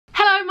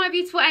my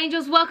beautiful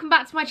angels, welcome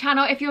back to my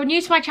channel. If you're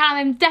new to my channel,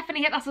 then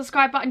definitely hit that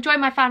subscribe button, join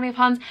my family of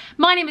Huns.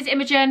 My name is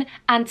Imogen,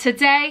 and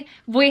today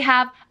we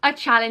have a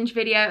challenge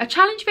video. A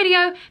challenge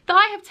video that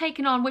I have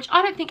taken on, which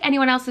I don't think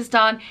anyone else has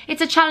done.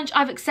 It's a challenge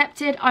I've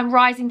accepted, I'm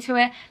rising to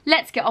it.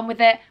 Let's get on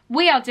with it.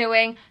 We are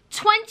doing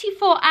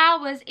 24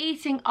 hours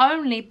eating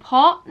only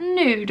pot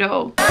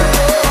noodle.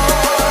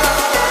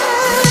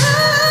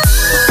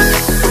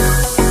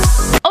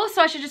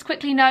 Also, I should just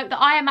quickly note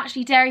that I am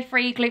actually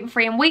dairy-free,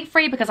 gluten-free and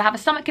wheat-free because I have a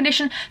stomach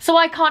condition, so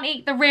I can't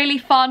eat the really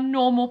fun,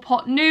 normal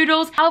pot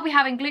noodles. I'll be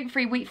having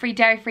gluten-free, wheat-free,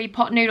 dairy-free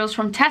pot noodles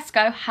from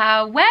Tesco.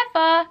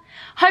 However,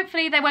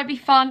 hopefully they won't be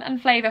fun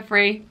and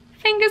flavour-free.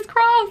 Fingers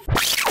crossed.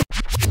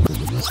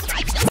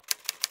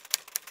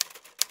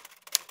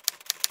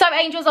 So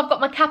angels, I've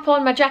got my cap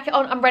on, my jacket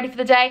on, I'm ready for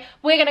the day.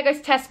 We're gonna go to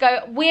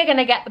Tesco, we're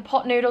gonna get the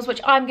pot noodles,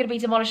 which I'm gonna be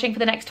demolishing for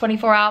the next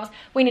 24 hours.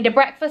 We need a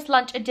breakfast,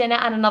 lunch, a dinner,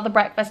 and another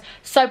breakfast.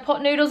 So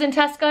pot noodles in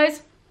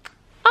Tesco's,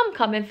 I'm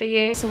coming for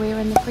you. So we're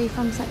in the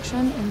free-from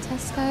section in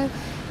Tesco,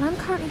 and I'm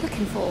currently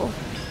looking for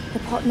the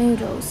pot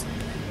noodles.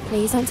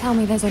 Please don't tell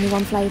me there's only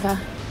one flavour.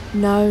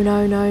 No,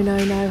 no, no,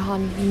 no, no,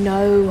 hun.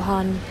 No,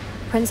 hun.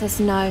 Princess,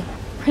 no.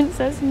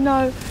 Princess,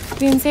 no.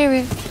 Being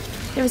serious.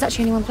 There is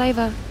actually only one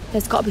flavour.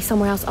 There's got to be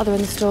somewhere else other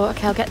in the store.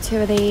 Okay, I'll get 2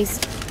 of these.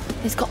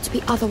 There's got to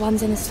be other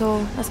ones in the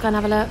store. Let's go and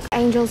have a look.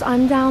 Angels,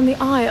 I'm down the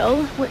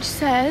aisle, which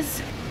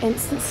says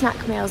instant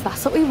snack meals.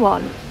 That's what we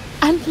want.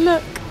 And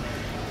look.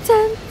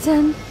 Dun,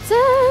 dun,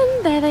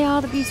 dun. There they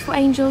are, the beautiful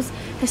angels.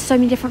 There's so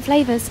many different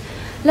flavours.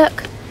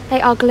 Look,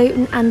 they are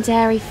gluten and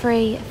dairy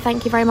free.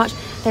 Thank you very much.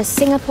 There's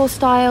Singapore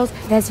styles.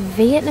 There's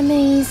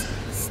Vietnamese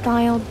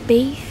style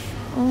beef.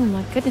 Oh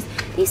my goodness.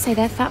 These say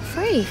they're fat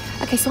free.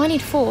 Okay, so I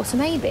need 4. So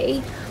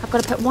maybe I've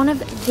got to put one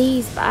of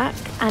these back,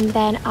 and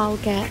then I'll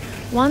get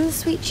 1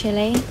 sweet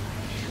chilli,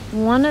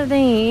 1 of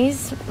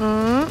these,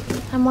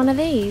 and 1 of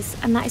these,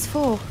 and that is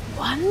 4.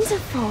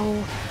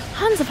 Wonderful.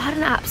 Hans, I've had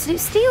an absolute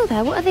steal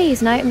there. What are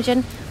these? No,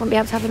 Imogen won't be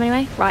able to have them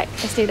anyway. Right,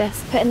 let's do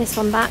this. Putting this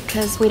one back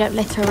because we don't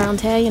litter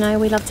around here. You know,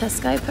 we love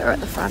Tesco. Put her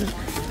at the front.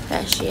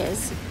 There she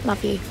is.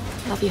 Love you.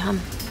 Love you, hun.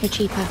 You're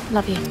cheaper.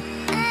 Love you.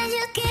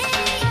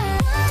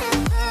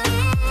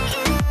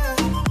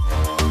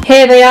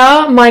 Here they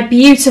are, my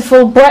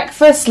beautiful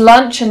breakfast,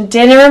 lunch and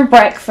dinner and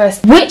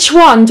breakfast. Which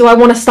one do I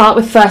want to start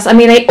with first? I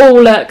mean, they all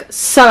look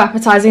so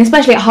appetizing,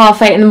 especially at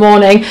 8:30 in the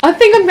morning. I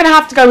think I'm going to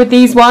have to go with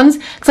these ones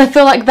because I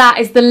feel like that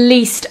is the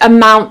least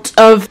amount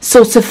of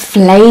sort of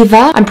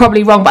flavour. I'm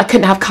probably wrong, but I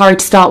couldn't have curry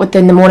to start with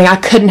in the morning. I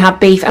couldn't have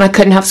beef and I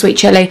couldn't have sweet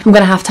chilli. I'm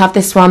going to have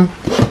this one.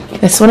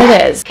 This one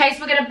it is. Okay,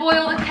 so we're going to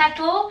boil the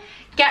kettle.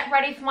 Get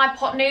ready for my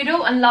pot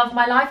noodle and love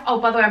my life. Oh,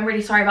 by the way, I'm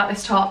really sorry about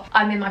this top.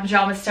 I'm in my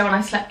pyjamas still and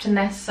I slept in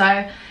this,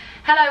 so...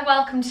 Hello,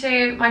 welcome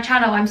to my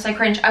channel. I'm so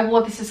cringe. I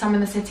wore this to Summer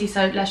in the City,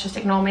 so let's just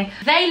ignore me.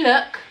 They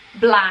look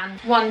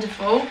bland.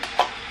 Wonderful.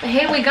 But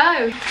here we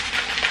go.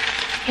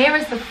 Here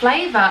is the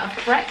flavour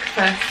of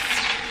breakfast.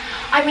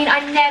 I mean, I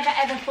never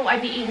ever thought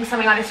I'd be eating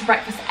something like this for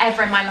breakfast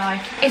ever in my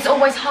life. It's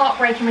always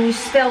heartbreaking when you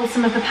spill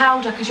some of the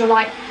powder because you're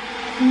like,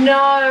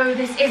 no,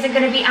 this isn't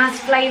going to be as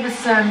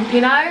flavoursome,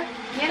 you know?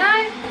 You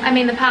know? I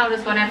mean, the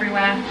powder's gone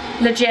everywhere.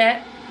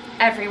 Legit.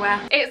 Everywhere.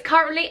 It's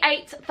currently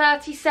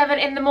 8:37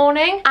 in the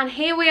morning and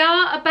here we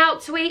are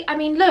about to eat. I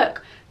mean,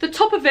 look, the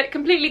top of it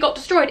completely got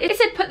destroyed. It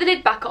said put the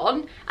lid back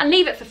on and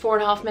leave it for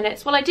 4.5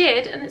 minutes. Well, I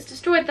did, and it's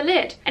destroyed the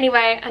lid.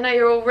 Anyway, I know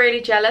you're all really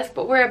jealous,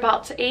 but we're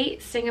about to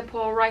eat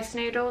Singapore rice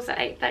noodles at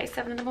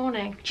 8:37 in the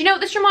morning. Do you know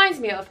what this reminds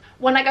me of?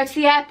 When I go to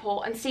the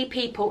airport and see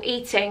people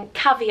eating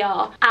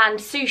caviar and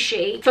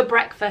sushi for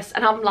breakfast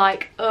and I'm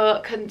like,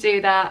 couldn't do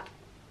that.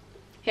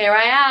 Here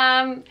I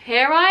am,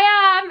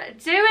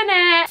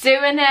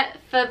 doing it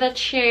for the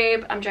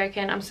tube. I'm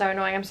joking, I'm so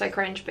annoying, I'm so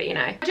cringe, but you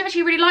know. I do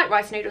actually really like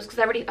rice noodles because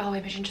they're really, oh,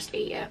 Imogen, just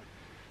eat it.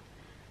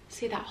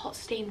 See that hot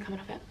steam coming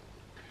off it.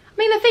 I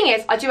mean, the thing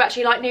is, I do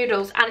actually like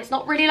noodles and it's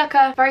not really like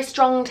a very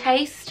strong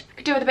taste.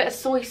 Could do with a bit of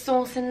soy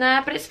sauce in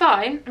there, but it's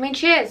fine. I mean,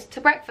 cheers to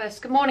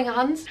breakfast. Good morning,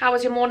 Huns. How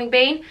has your morning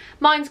been?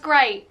 Mine's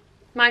great.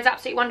 Mine's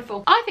absolutely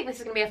wonderful. I think this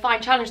is going to be a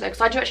fine challenge though,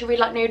 because I do actually really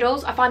like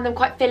noodles. I find them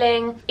quite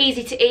filling,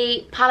 easy to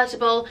eat,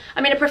 palatable.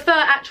 I mean, I prefer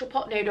actual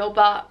pot noodle,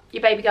 but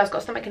your baby girl's got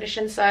a stomach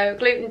condition, so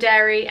gluten,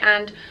 dairy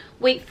and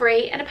wheat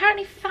free, and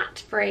apparently fat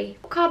free.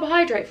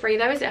 Carbohydrate free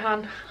though, is it,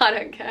 hun? I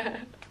don't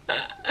care.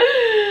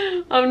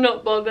 I'm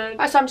not bothered.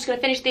 Right, so I'm just going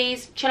to finish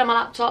these, chill on my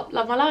laptop,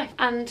 love my life,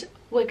 and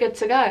we're good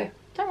to go.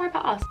 Don't worry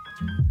about us.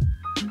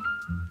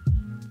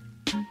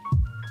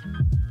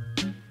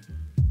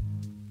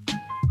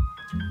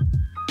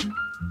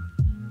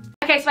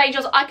 Okay, so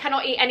angels, I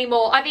cannot eat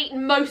anymore. I've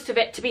eaten most of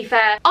it, to be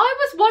fair. I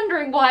was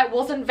wondering why it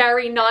wasn't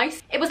very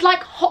nice. It was like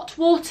hot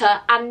water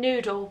and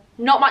noodle.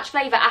 Not much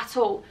flavour at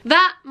all.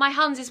 That, my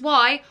Huns, is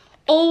why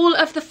all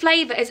of the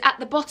flavour is at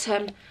the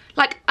bottom.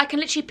 Like, I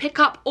can literally pick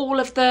up all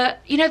of the,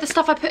 you know, the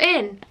stuff I put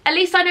in. At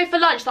least I know for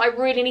lunch that I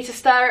really need to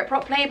stir it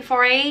properly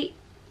before I eat.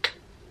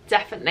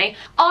 Definitely.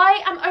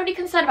 I am only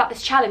concerned about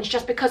this challenge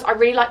just because I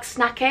really like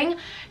snacking.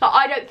 Like,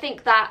 I don't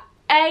think that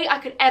A, I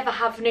could ever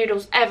have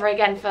noodles ever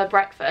again for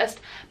breakfast,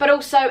 but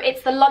also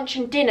it's the lunch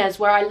and dinners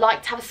where I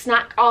like to have a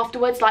snack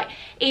afterwards, like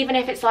even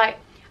if it's like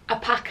a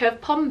pack of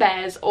Pom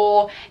Bears,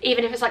 or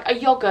even if it's like a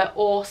yogurt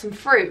or some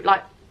fruit,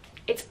 like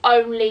it's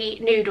only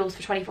noodles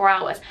for 24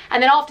 hours.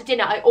 And then after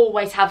dinner I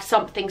always have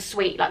something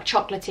sweet, like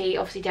chocolatey,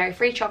 obviously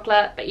dairy-free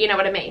chocolate, but you know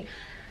what I mean.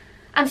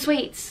 And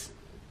sweets,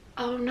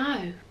 oh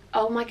no,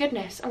 oh my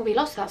goodness, I'm gonna be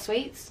lost without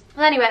sweets.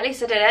 Well anyway, at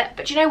least I did it.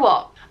 But you know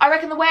what? I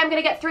reckon the way I'm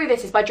gonna get through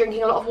this is by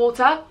drinking a lot of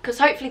water, because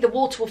hopefully the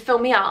water will fill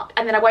me up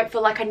and then I won't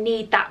feel like I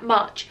need that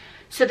much.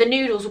 So the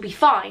noodles will be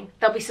fine.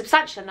 They'll be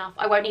substantial enough.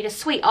 I won't need a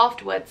sweet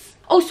afterwards.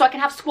 Also, I can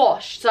have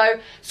squash. So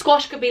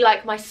squash could be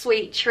like my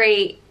sweet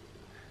treat.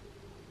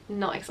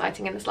 Not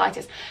exciting in the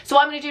slightest. So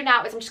what I'm going to do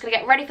now is I'm just going to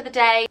get ready for the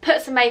day,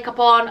 put some makeup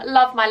on,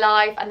 love my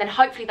life, and then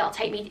hopefully that'll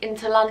take me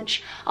into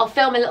lunch. I'll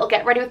film a little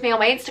get ready with me on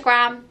my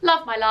Instagram,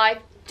 love my life,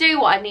 do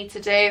what I need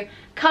to do,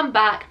 come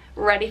back,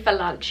 ready for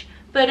lunch.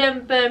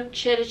 Ba-dum bum,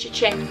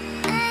 chitty-cha-ching.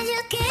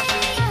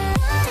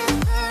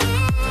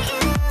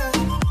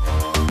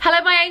 Hello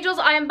my angels,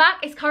 I am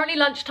back. It's currently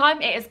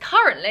lunchtime. It is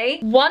currently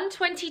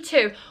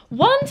 1:22.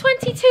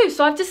 1:22,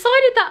 so I've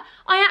decided that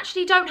I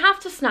actually don't have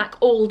to snack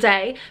all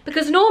day,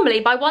 because normally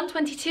by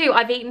 1:22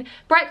 I've eaten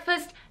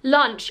breakfast,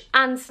 lunch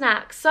and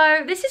snacks.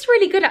 So this is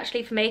really good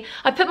actually for me.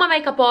 I put my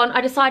makeup on.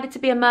 I decided to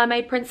be a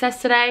mermaid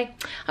princess today.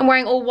 I'm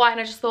wearing all white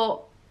and I just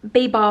thought,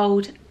 be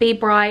bold, be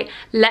bright.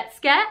 Let's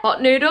get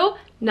hot noodle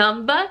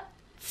number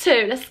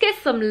 2. Let's get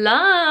some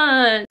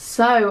lunch.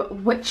 So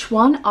which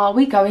one are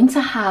we going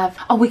to have?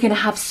 Are we going to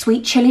have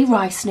sweet chili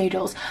rice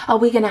noodles? Are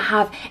we going to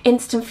have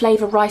instant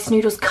flavour rice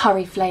noodles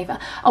curry flavour?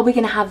 Are we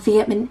going to have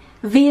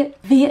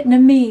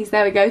Vietnamese,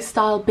 there we go,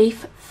 style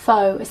beef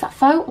pho? Is that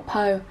pho or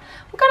po?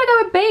 We're going to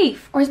go with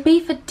beef. Or is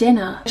beef for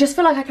dinner? I just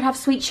feel like I could have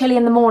sweet chili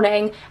in the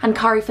morning and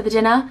curry for the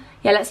dinner.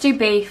 Yeah, let's do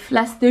beef.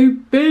 Let's do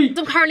beef.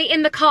 I'm currently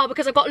in the car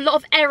because I've got a lot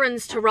of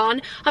errands to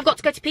run. I've got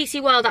to go to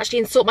PC World actually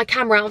and sort my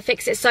camera out and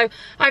fix it. So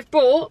I've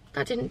bought,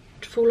 that didn't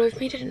fall over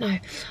me, didn't know.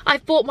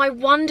 I've bought my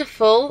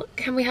wonderful,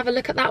 can we have a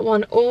look at that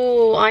one?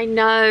 Oh, I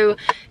know.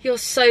 You're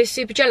so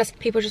super jealous.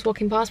 People just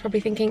walking past probably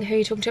thinking, who are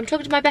you talking to? I'm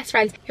talking to my best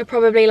friends. You're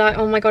probably like,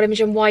 oh my God,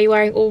 Imogen, why are you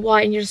wearing all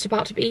white and you're just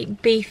about to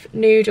eat beef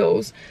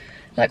noodles?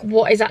 Like,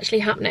 what is actually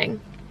happening?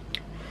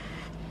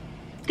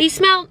 These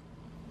smell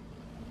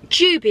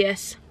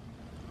dubious.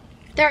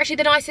 They're actually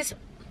the nicest.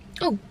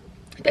 Oh,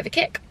 a bit of a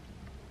kick.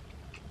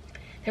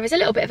 There is a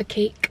little bit of a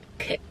kick.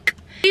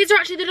 These are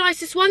actually the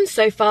nicest ones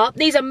so far.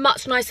 These are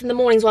much nicer than the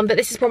morning's one, but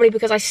this is probably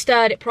because I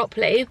stirred it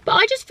properly. But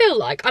I just feel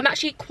like I'm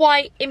actually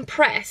quite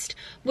impressed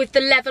with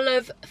the level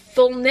of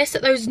fullness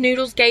that those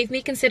noodles gave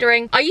me,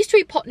 considering I used to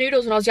eat pot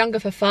noodles when I was younger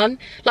for fun.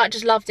 Like,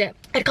 just loved it.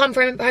 I'd come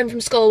home from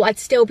school, I'd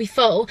still be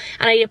full,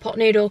 and I'd eat a pot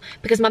noodle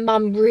because my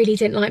mum really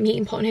didn't like me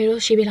eating pot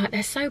noodles. She'd be like,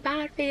 they're so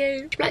bad for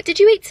you. She'd be like, did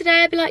you eat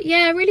today? I'd be like,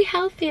 yeah, really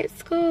healthy at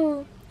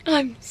school.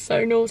 I'm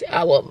so naughty.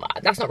 Oh, well,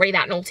 that's not really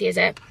that naughty, is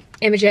it?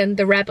 Imogen,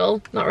 the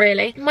rebel, not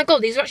really. Oh my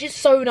God, these are actually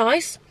so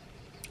nice.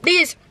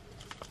 This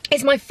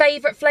is my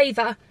favourite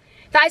flavour.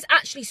 That is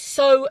actually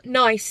so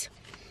nice.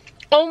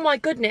 Oh my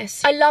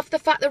goodness. I love the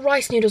fact that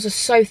rice noodles are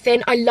so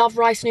thin. I love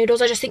rice noodles.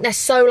 I just think they're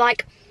so,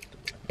 like,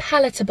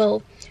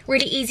 palatable.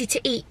 Really easy to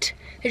eat.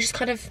 They just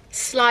kind of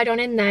slide on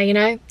in there, you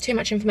know? Too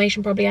much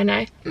information probably, I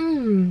know.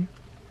 I'm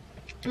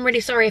really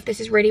sorry if this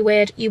is really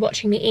weird, you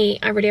watching me eat.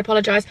 I really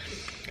apologise.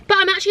 But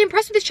I'm actually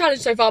impressed with this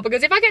challenge so far,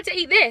 because if I get to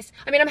eat this,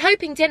 I mean, I'm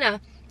hoping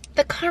dinner.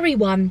 The curry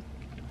one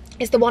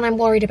is the one I'm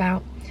worried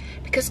about,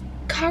 because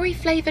curry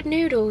flavoured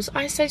noodles,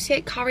 I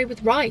associate curry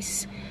with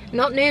rice,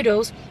 not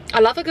noodles. I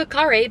love a good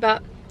curry,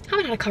 but I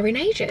haven't had a curry in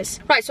ages.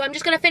 Right, so I'm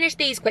just going to finish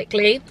these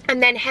quickly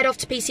and then head off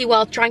to PC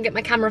World, try and get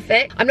my camera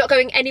fit. I'm not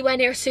going anywhere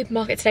near a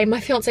supermarket today.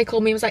 My fiance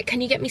called me and was like,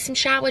 can you get me some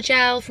shower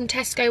gel from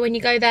Tesco when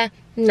you go there?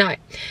 No,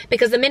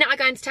 because the minute I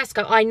go into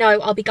Tesco, I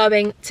know I'll be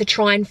going to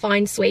try and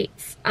find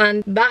sweets,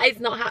 and that is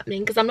not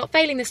happening because I'm not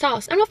failing this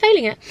task. I'm not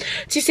failing it.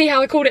 Do you see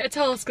how I called it a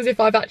task as if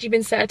I've actually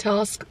been set a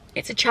task?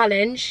 It's a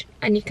challenge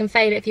and you can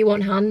fail it if you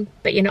want, hun,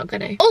 but you're not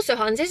gonna. Also,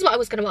 hun, this is what I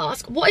was gonna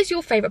ask. What is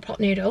your favourite pot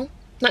noodle?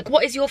 Like,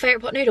 what is your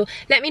favourite pot noodle?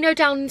 Let me know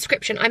down in the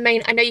description. I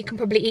mean, I know you can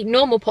probably eat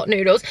normal pot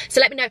noodles,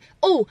 so let me know.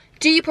 Oh,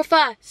 do you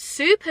prefer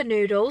super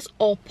noodles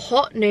or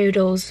pot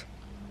noodles?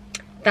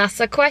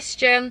 That's a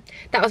question.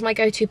 That was my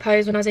go-to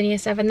pose when I was in year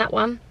 7, that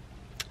one.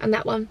 And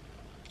that one.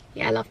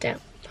 Yeah, I loved it.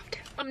 Loved it.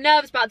 I'm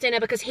nervous about dinner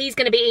because he's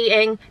going to be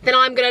eating. Then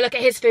I'm going to look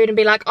at his food and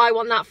be like, I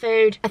want that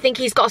food. I think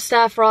he's got a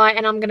stir fry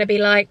and I'm going to be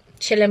like,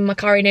 chilling with my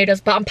curry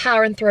noodles. But I'm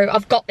powering through.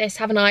 I've got this,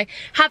 haven't I?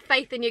 Have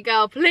faith in your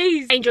girl,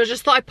 please. Angel,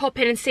 just thought I'd pop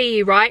in and see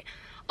you, right?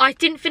 I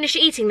didn't finish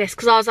eating this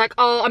because I was like,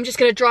 oh, I'm just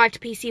going to drive to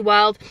PC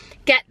World,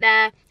 get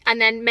there,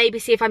 and then maybe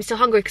see if I'm still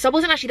hungry, because I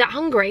wasn't actually that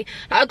hungry.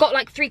 Like, I got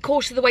like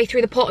 3/4 of the way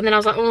through the pot and then I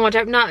was like, oh, I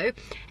don't know.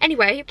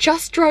 Anyway,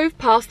 just drove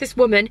past this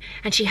woman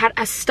and she had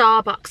a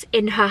Starbucks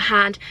in her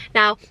hand.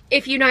 Now,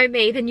 if you know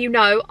me, then you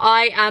know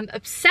I am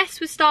obsessed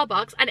with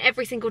Starbucks, and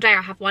every single day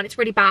I have one. It's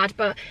really bad,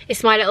 but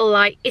it's my little,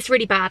 like, it's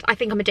really bad. I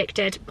think I'm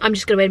addicted. I'm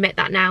just going to admit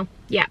that now.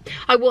 Yeah,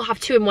 I will have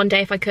 2 in one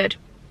day if I could.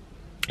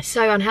 It's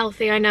so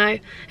unhealthy, I know.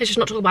 Let's just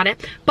not talk about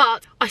it.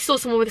 But I saw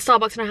someone with a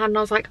Starbucks in her hand and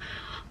I was like,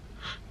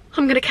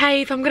 I'm gonna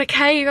cave, I'm gonna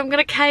cave, I'm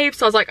gonna cave.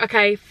 So I was like,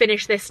 okay,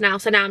 finish this now.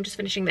 So now I'm just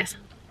finishing this.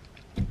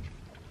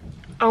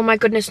 Oh my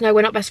goodness, no,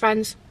 we're not best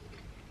friends.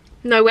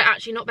 No, we're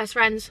actually not best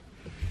friends.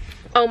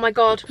 Oh my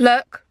God.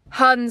 Look,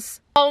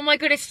 Hans. Oh my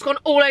goodness, it's gone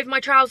all over my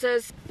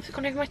trousers. It's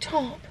gone over my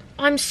top.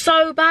 I'm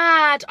so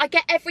bad. I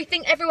get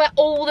everything everywhere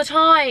all the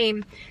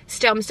time.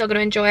 Still, I'm still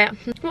gonna enjoy it.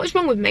 What is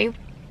wrong with me?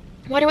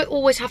 Why do I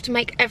always have to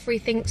make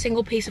everything,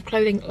 single piece of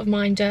clothing of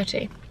mine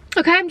dirty?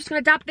 Okay, I'm just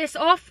gonna dab this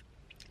off.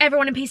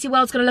 Everyone in PC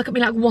World's gonna look at me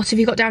like, what have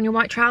you got down your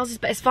white trousers?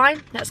 But it's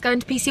fine. Let's go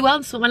into PC World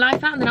and sort my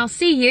life out, and then I'll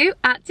see you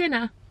at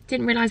dinner.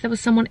 Didn't realise there was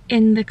someone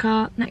in the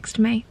car next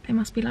to me. They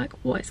must be like,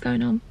 what is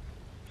going on?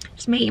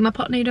 Just me eating my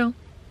pot noodle.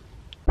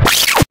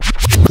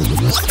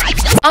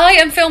 I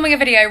am filming a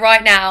video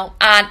right now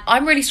and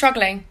I'm really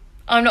struggling.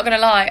 I'm not gonna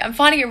lie, I'm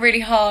finding it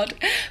really hard.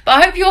 But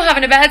I hope you're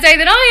having a better day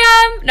than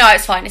I am. No,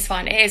 it's fine, it's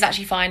fine. It is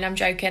actually fine, I'm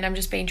joking, I'm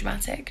just being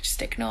dramatic.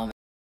 Just ignore me.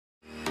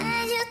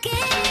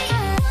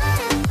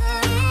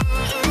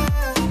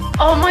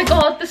 Oh my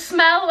God, the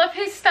smell of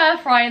his stir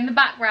fry in the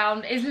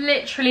background is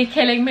literally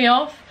killing me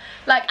off.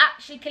 Like,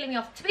 actually killing me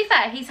off. To be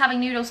fair, he's having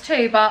noodles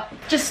too, but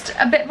just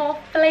a bit more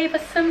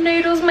flavoursome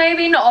noodles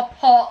maybe, not a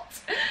pot.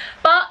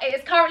 But it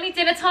is currently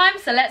dinner time,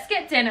 so let's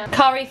get dinner.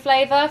 Curry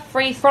flavour,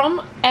 free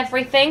from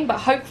everything, but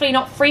hopefully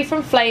not free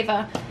from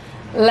flavour.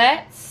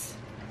 Let's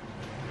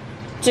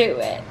do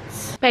it.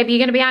 Baby, you're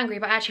gonna be angry,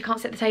 but I actually can't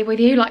sit at the table with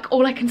you. Like,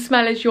 all I can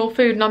smell is your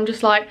food, and I'm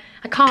just like,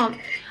 I can't.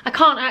 I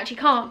actually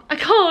can't. I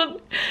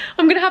can't.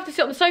 I'm gonna have to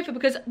sit on the sofa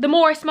because the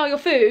more I smell your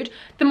food,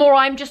 the more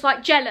I'm just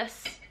like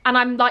jealous. And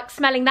I'm like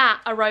smelling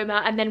that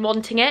aroma and then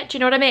wanting it. Do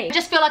you know what I mean? I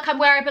just feel like I'm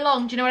where I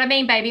belong. Do you know what I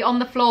mean, baby? On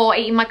the floor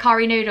eating my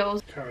curry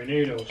noodles. Curry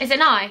noodles. Is it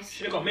nice? You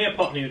should have got me a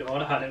pot noodle. I'd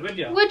have had it with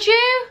you. Would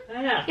you?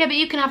 Yeah. Yeah, but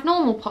you can have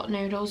normal pot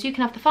noodles. You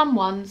can have the fun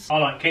ones. I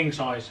like king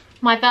size.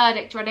 My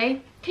verdict,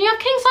 ready? Can you have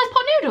king size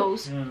pot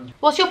noodles? Mm.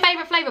 What's your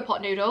favourite flavour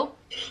pot noodle?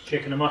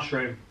 Chicken and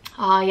mushroom.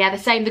 Oh yeah,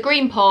 the same. The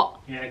green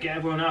pot. Yeah, get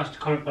everyone else to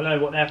comment below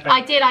what their favourite.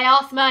 I did. I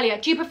asked them earlier.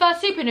 Do you prefer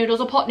super noodles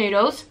or pot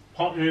noodles?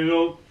 Pot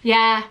noodle.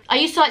 Yeah, I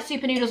used to like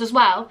super noodles as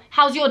well.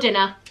 How's your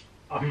dinner?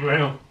 I'm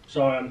real.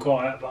 Sorry I'm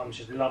quiet, but I'm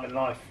just loving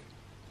life.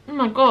 Oh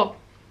my God.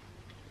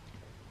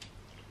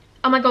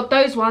 Oh my God,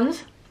 those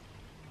ones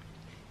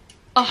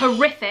are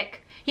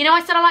horrific. You know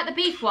I said I like the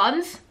beef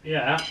ones?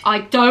 Yeah. I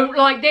don't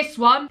like this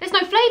one. There's no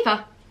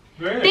flavour.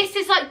 Really? This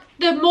is like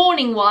the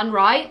morning one,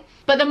 right?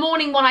 But the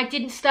morning one I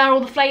didn't stir all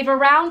the flavour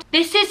around.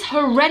 This is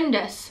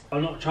horrendous.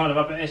 I'm not trying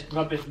to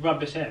rub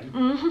this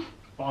in,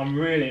 but I'm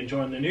really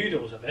enjoying the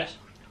noodles of this.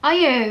 Are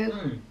you?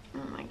 Mm.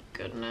 Oh my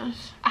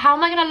goodness. How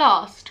am I going to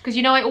last? Because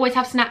you know I always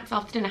have snacks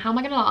after dinner. How am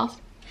I going to last?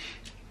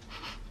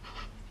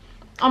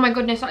 Oh my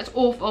goodness, that's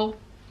awful.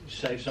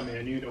 Save some of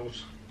your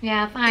noodles.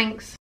 Yeah,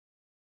 thanks.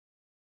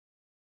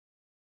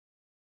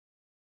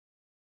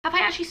 Have I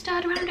actually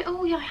stirred around it?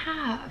 Oh, yeah, I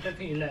have. I don't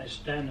think you let it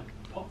stay in the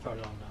pot for long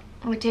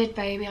though. I did,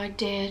 baby, I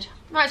did.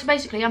 Right, so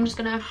basically I'm just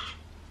going to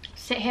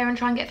sit here and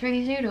try and get through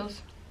these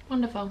noodles.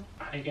 Wonderful.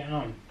 How are you getting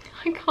on?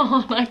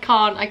 I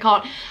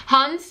can't.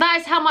 Hans, that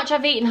is how much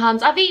I've eaten,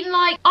 Hans. I've eaten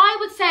like, I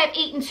would say I've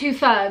eaten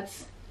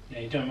 2/3. Yeah,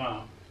 you're doing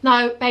well.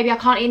 No, baby, I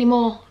can't eat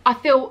anymore. I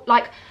feel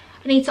like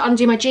I need to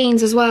undo my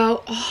jeans as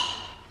well.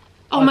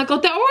 Oh my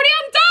God, they're already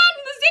undone.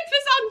 The zip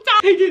is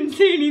undone. I didn't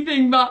see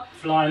anything, but.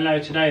 Flying low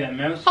today then,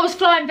 Mills? I was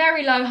flying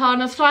very low,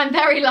 hon. I was flying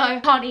very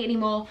low. Can't eat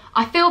anymore.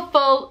 I feel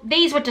full.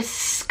 These were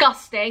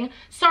disgusting.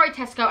 Sorry,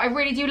 Tesco. I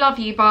really do love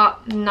you,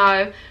 but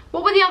no.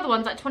 What were the other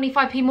ones? Like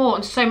 25p more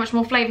and so much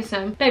more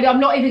flavoursome. Baby, I'm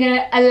not even going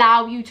to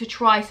allow you to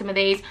try some of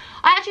these.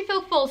 I actually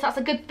feel full, so that's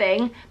a good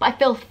thing. But I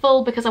feel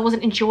full because I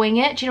wasn't enjoying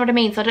it. Do you know what I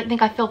mean? So I don't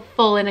think I feel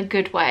full in a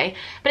good way.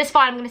 But it's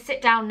fine. I'm going to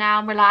sit down now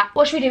and relax.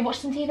 What should we do? Watch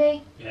some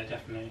TV? Yeah,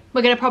 definitely.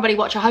 We're going to probably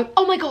watch a home...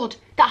 Oh my God.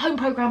 That home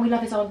programme we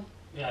love is on.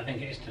 Yeah, I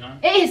think it is tonight.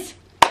 It is.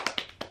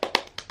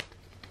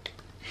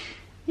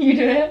 You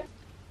do it.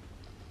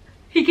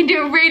 He can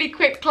do a really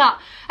quick clap.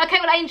 Okay,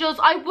 well, angels,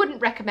 I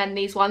wouldn't recommend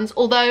these ones,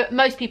 although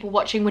most people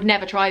watching would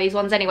never try these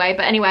ones anyway.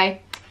 But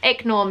anyway,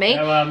 ignore me.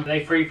 So,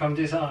 they're free from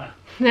desire.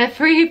 They're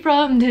free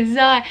from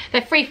desire.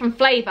 They're free from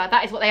flavour.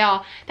 That is what they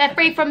are. They're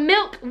free from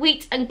milk,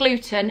 wheat and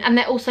gluten, and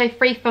they're also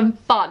free from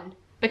bun,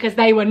 because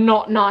they were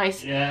not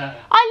nice. Yeah.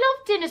 I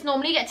love dinners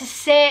normally. You get to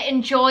sit,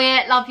 enjoy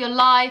it, love your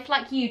life,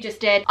 like you just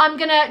did. I'm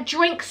gonna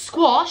drink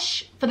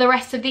squash for the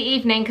rest of the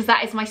evening, because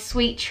that is my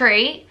sweet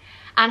treat.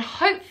 And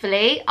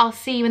hopefully I'll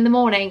see you in the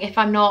morning if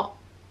I'm not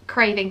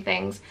craving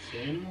things. See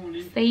you in the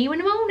morning. See you in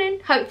the morning.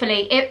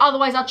 Hopefully.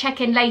 Otherwise I'll check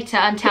in later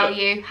and tell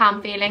you how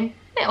I'm feeling.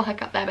 Little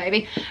hiccup there,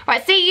 baby.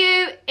 Right, see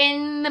you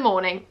in the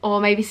morning. Or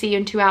maybe see you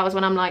in 2 hours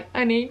when I'm like,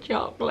 I need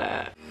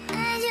chocolate.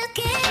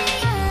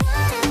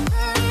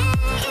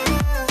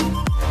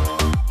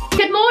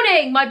 Good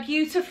morning, my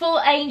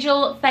beautiful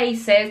angel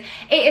faces.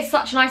 It is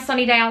such a nice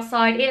sunny day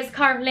outside. It is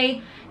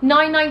currently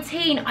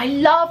 9:19. I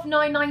love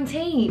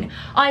 9:19.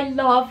 I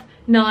love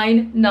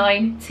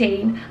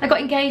 9:19. I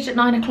got engaged at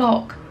 9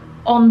 o'clock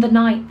on the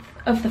 9th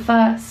of the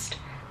 1st.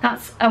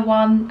 That's a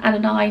 1 and a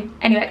 9.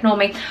 Anyway, ignore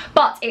me.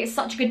 But it is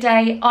such a good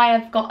day. I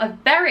have got a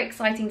very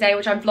exciting day,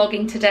 which I'm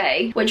vlogging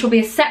today, which will be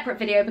a separate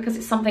video because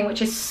it's something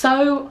which is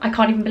so, I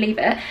can't even believe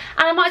it. And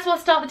I might as well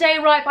start the day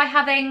right by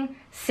having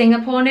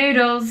Singapore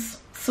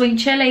noodles, sweet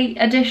chili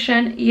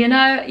edition, you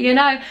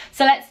know.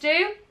 So let's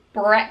do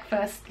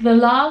breakfast, the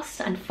last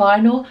and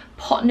final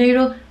pot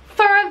noodle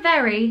for a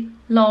very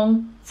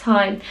long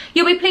time.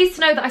 You'll be pleased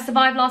to know that I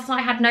survived last night.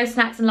 I had no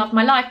snacks and loved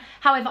my life.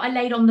 However, I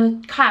laid on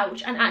the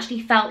couch and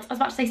actually felt, I was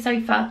about to say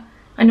sofa,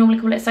 I normally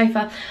call it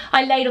sofa.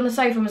 I laid on the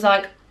sofa and was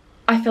like,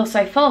 I feel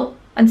so full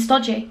and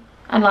stodgy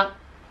and like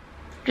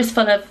just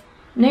full of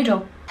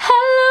noodle.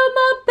 Hello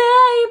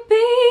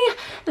my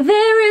baby,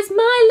 there is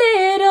my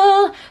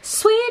little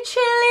sweet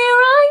chili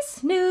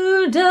rice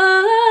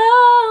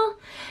noodle.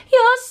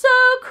 You're so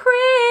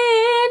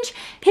cringe,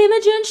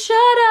 Imogen,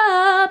 shut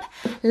up.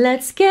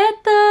 Let's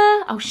get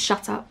the... Oh,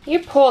 shut up. You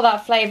pour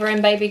that flavour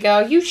in, baby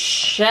girl. You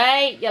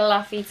shake your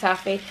Laffy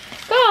Taffy.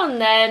 Go on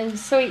then,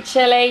 sweet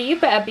chili. You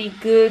better be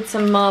good to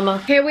mama.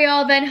 Here we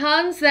are then,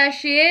 Hans. There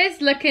she is,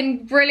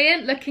 looking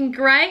brilliant, looking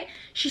great.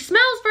 She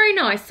smells very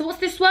nice. So what's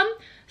this one?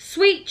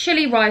 Sweet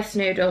chili rice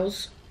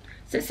noodles.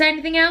 Does it say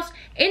anything else?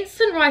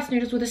 Instant rice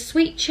noodles with a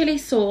sweet chili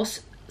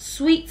sauce.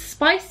 Sweet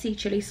spicy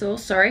chili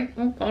sauce, sorry.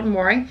 Oh God, I'm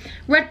worrying.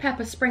 Red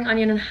pepper, spring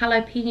onion and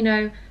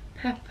jalapeno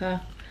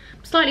pepper.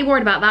 I'm slightly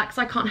worried about that because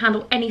I can't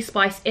handle any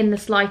spice in the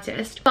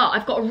slightest. But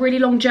I've got a really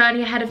long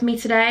journey ahead of me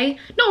today.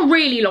 Not a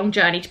really long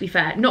journey, to be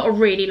fair. Not a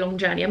really long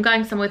journey. I'm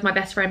going somewhere with my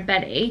best friend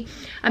Benny,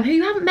 who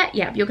you haven't met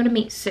yet, but you're going to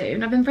meet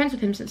soon. I've been friends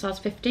with him since I was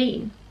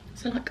 15.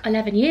 So like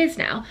 11 years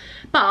now.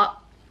 But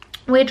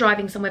we're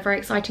driving somewhere very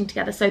exciting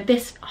together. So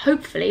this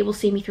hopefully will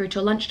see me through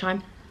till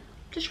lunchtime.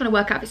 Just trying to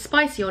work out if it's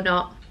spicy or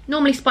not.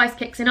 Normally spice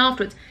kicks in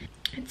afterwards.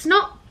 It's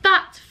not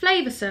that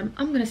flavoursome.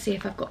 I'm going to see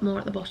if I've got more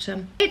at the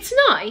bottom. It's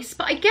nice,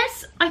 but I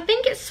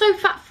think it's so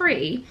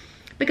fat-free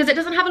because it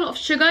doesn't have a lot of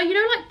sugar. You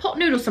know, like pot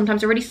noodles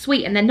sometimes are really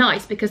sweet and they're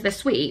nice because they're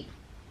sweet.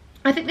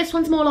 I think this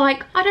one's more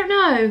like, I don't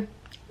know,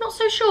 not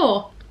so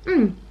sure.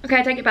 Okay,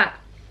 I take it back.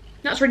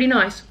 That's really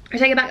nice. I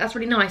take it back, that's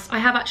really nice. I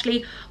have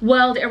actually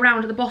whirled it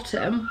around at the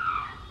bottom.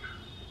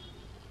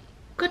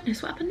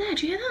 Goodness, what happened there?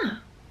 Do you hear that?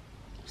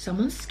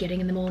 Someone's skidding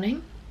in the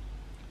morning.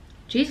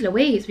 Jeez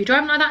Louise, if you're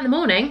driving like that in the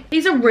morning,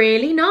 these are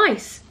really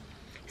nice.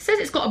 It says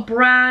it's got a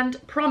brand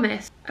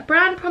promise. A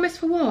brand promise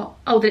for what?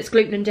 Oh, that it's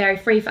gluten and dairy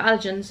free for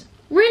allergens.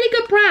 Really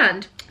good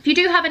brand. If you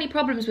do have any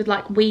problems with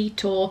like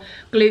wheat or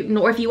gluten,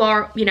 or if you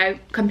are, you know,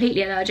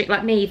 completely allergic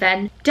like me,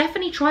 then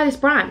definitely try this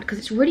brand because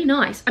it's really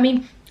nice. I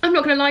mean, I'm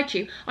not gonna lie to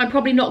you. I'm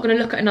probably not gonna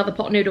look at another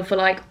pot noodle for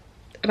like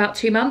about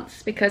 2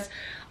 months because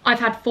I've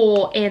had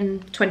 4 in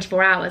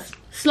 24 hours.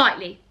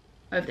 Slightly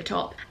over the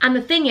top. And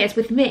the thing is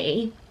with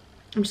me,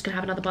 I'm just gonna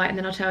have another bite and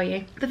then I'll tell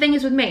you. The thing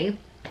is with me,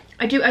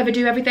 I do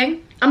overdo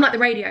everything. I'm like the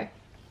radio.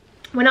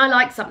 When I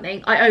like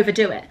something, I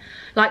overdo it.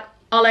 Like,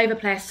 I'll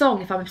overplay a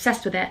song if I'm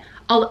obsessed with it.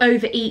 I'll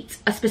overeat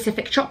a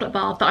specific chocolate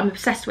bar that I'm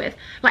obsessed with.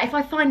 Like, if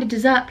I find a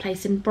dessert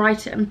place in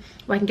Brighton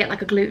where I can get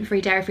like a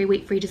gluten-free, dairy-free,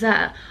 wheat-free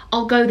dessert,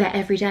 I'll go there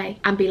every day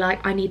and be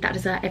like, I need that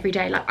dessert every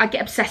day. Like, I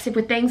get obsessive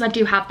with things. I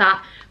do have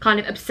that kind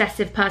of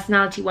obsessive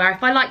personality where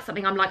if I like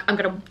something, I'm like, I'm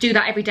gonna do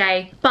that every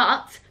day.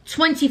 But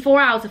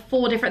 24 hours of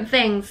 4 different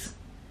things.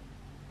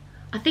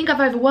 I think I've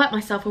overworked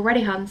myself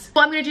already, Hans.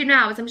 What I'm going to do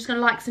now is I'm just going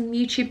to like some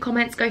YouTube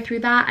comments, go through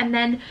that, and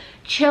then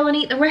chill and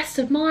eat the rest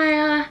of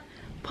my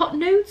pot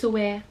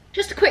noodle.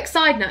 Just a quick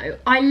side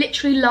note, I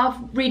literally love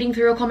reading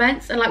through your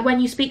comments, and like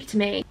when you speak to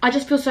me, I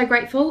just feel so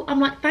grateful. I'm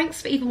like,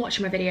 thanks for even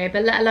watching my video,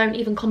 but let alone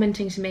even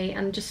commenting to me,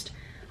 and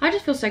I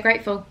just feel so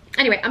grateful.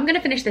 Anyway, I'm going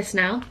to finish this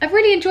now. I've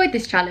really enjoyed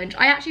this challenge.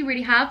 I actually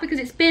really have, because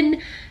it's been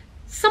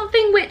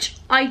something which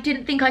I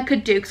didn't think I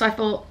could do because I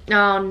thought,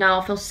 oh no,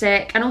 I feel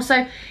sick. And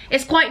also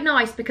it's quite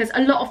nice because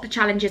a lot of the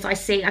challenges I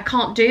see I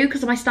can't do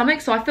because of my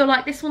stomach, so I feel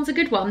like this one's a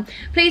good one.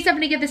 Please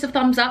definitely give this a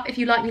thumbs up if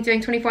you like me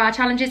doing 24-hour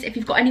challenges. If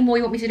you've got any more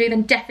you want me to do,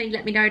 then definitely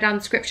let me know down in the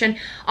description.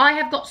 I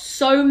have got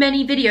so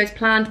many videos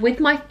planned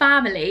with my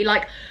family,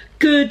 like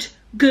good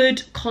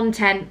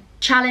content,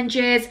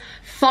 challenges,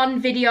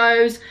 fun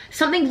videos,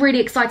 something really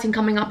exciting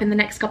coming up in the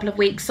next couple of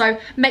weeks. So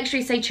make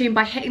sure you stay tuned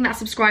by hitting that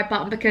subscribe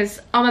button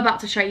because I'm about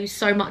to show you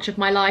so much of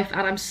my life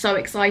and I'm so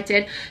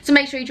excited. So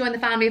make sure you join the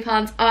family of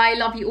Hans. I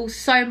love you all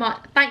so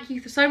much. Thank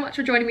you so much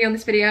for joining me on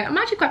this video. I'm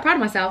actually quite proud of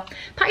myself.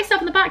 Pat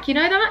yourself on the back, you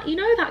know that? You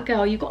know that,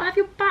 girl. You've got to have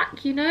your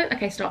back, you know?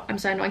 Okay, stop. I'm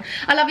so annoying.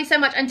 I love you so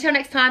much. Until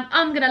next time,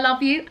 I'm gonna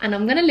love you and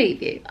I'm gonna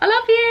leave you. I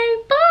love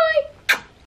you. Bye.